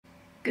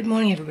Good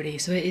morning everybody,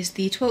 so it is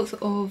the 12th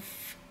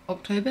of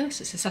October,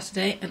 so it's a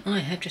Saturday, and I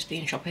have just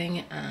been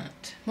shopping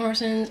at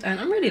Morrison's, and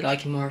I'm really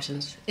liking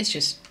Morrison's. It's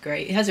just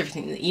great, it has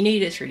everything that you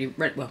need, it's really,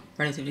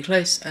 relatively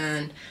close,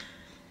 and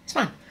it's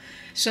fine.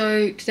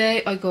 So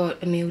today I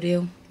got a meal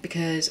deal,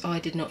 because I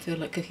did not feel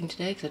like cooking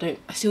today, because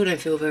I still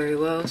don't feel very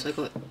well, so I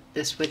got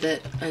this with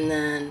it, and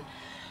then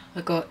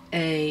I got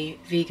a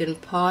vegan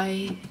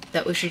pie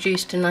that was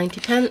reduced to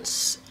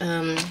 90p,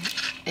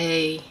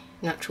 a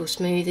natural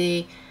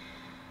smoothie,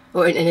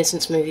 or an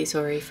innocent smoothie,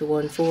 sorry, for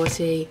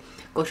 140.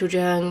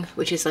 Gochujang,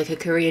 which is like a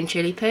Korean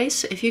chili paste.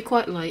 So if you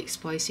quite like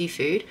spicy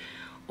food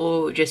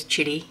or just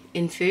chili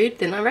in food,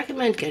 then I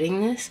recommend getting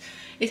this.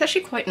 It's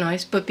actually quite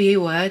nice, but be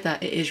aware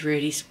that it is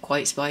really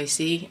quite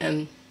spicy.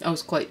 I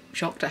was quite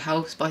shocked at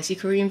how spicy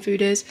Korean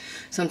food is.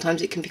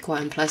 Sometimes it can be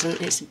quite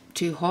unpleasant, it's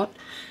too hot,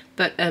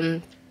 but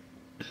that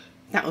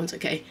one's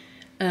okay.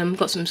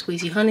 Got some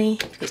squeezy honey,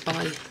 because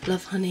I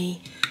love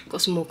honey.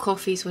 Got some more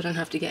coffee, so I don't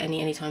have to get any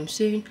anytime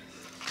soon.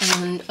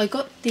 And I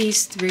got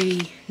these 3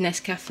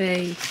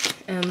 Nescafe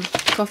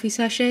coffee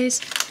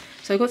sachets.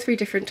 So I got 3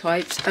 different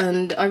types,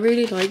 and I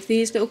really like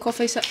these little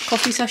coffee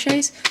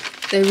sachets.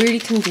 They're really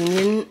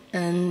convenient,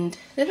 and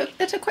they're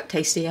quite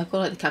tasty. I've got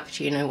like the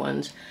cappuccino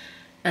ones,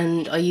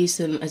 and I use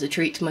them as a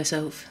treat to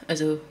myself, as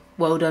a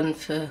well done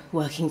for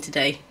working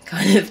today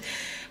kind of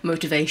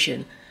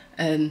motivation.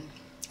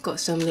 Got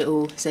some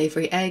little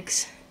savoury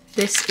eggs.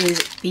 This is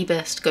the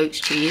best goat's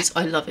cheese.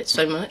 I love it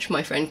so much.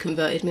 My friend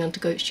converted me onto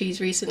goat's cheese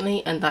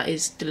recently, and that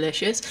is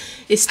delicious.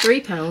 It's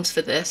 £3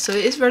 for this, so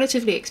it is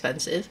relatively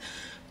expensive,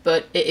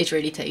 but it is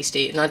really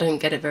tasty, and I don't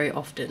get it very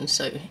often,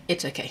 so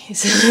it's okay.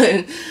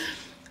 So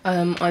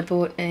I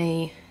bought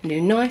a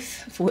new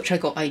knife, for which I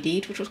got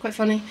ID'd, which was quite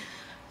funny.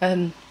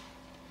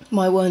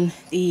 My one,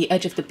 the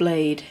edge of the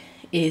blade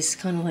is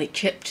kind of like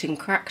chipped and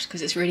cracked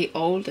because it's really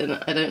old,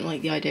 and I don't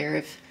like the idea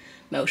of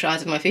metal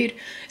shards in my food,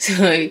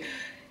 so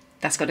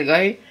that's gotta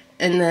go.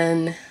 And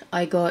then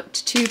I got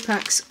 2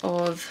 packs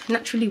of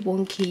naturally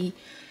wonky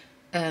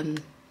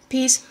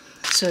peas,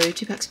 so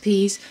 2 packs of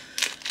peas,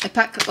 a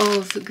pack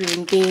of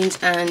green beans,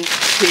 and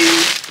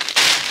 2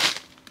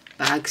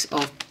 bags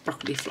of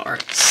broccoli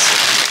florets.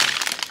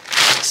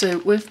 So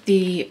with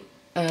the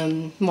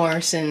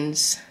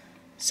Morrison's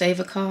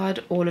Saver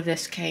card, all of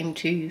this came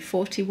to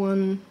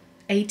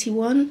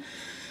 £41.81,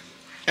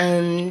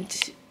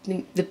 and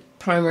the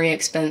primary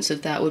expense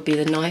of that would be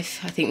the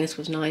knife. I think this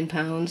was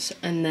 £9,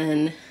 and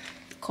then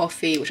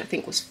coffee, which I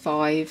think was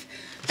 £5,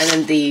 and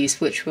then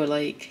these, which were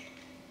like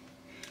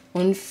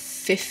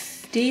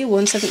 £150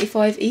 or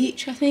 £175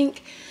 each, I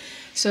think.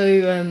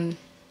 So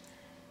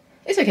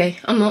it's okay.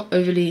 I'm not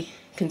overly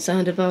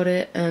concerned about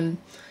it.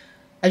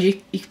 As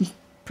you can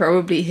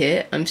probably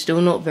hear, I'm still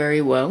not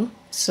very well,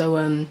 so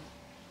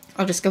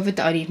I've discovered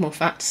that I need more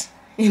fats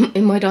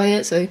in my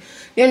diet. So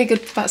the only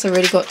good fats I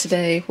really got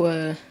today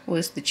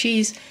was the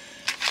cheese,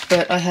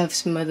 but I have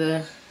some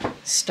other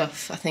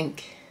stuff I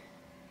think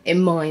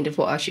in mind of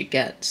what I should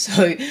get,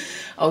 so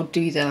I'll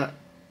do that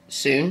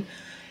soon.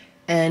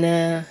 And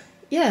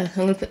yeah, I'm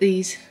gonna put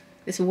this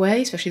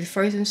away, especially the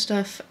frozen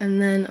stuff, and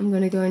then I'm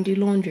gonna go and do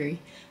laundry,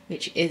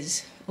 which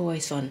is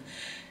always fun.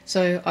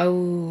 So I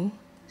will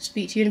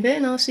speak to you in a bit,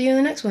 and I'll see you in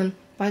the next one.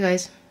 Bye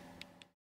guys.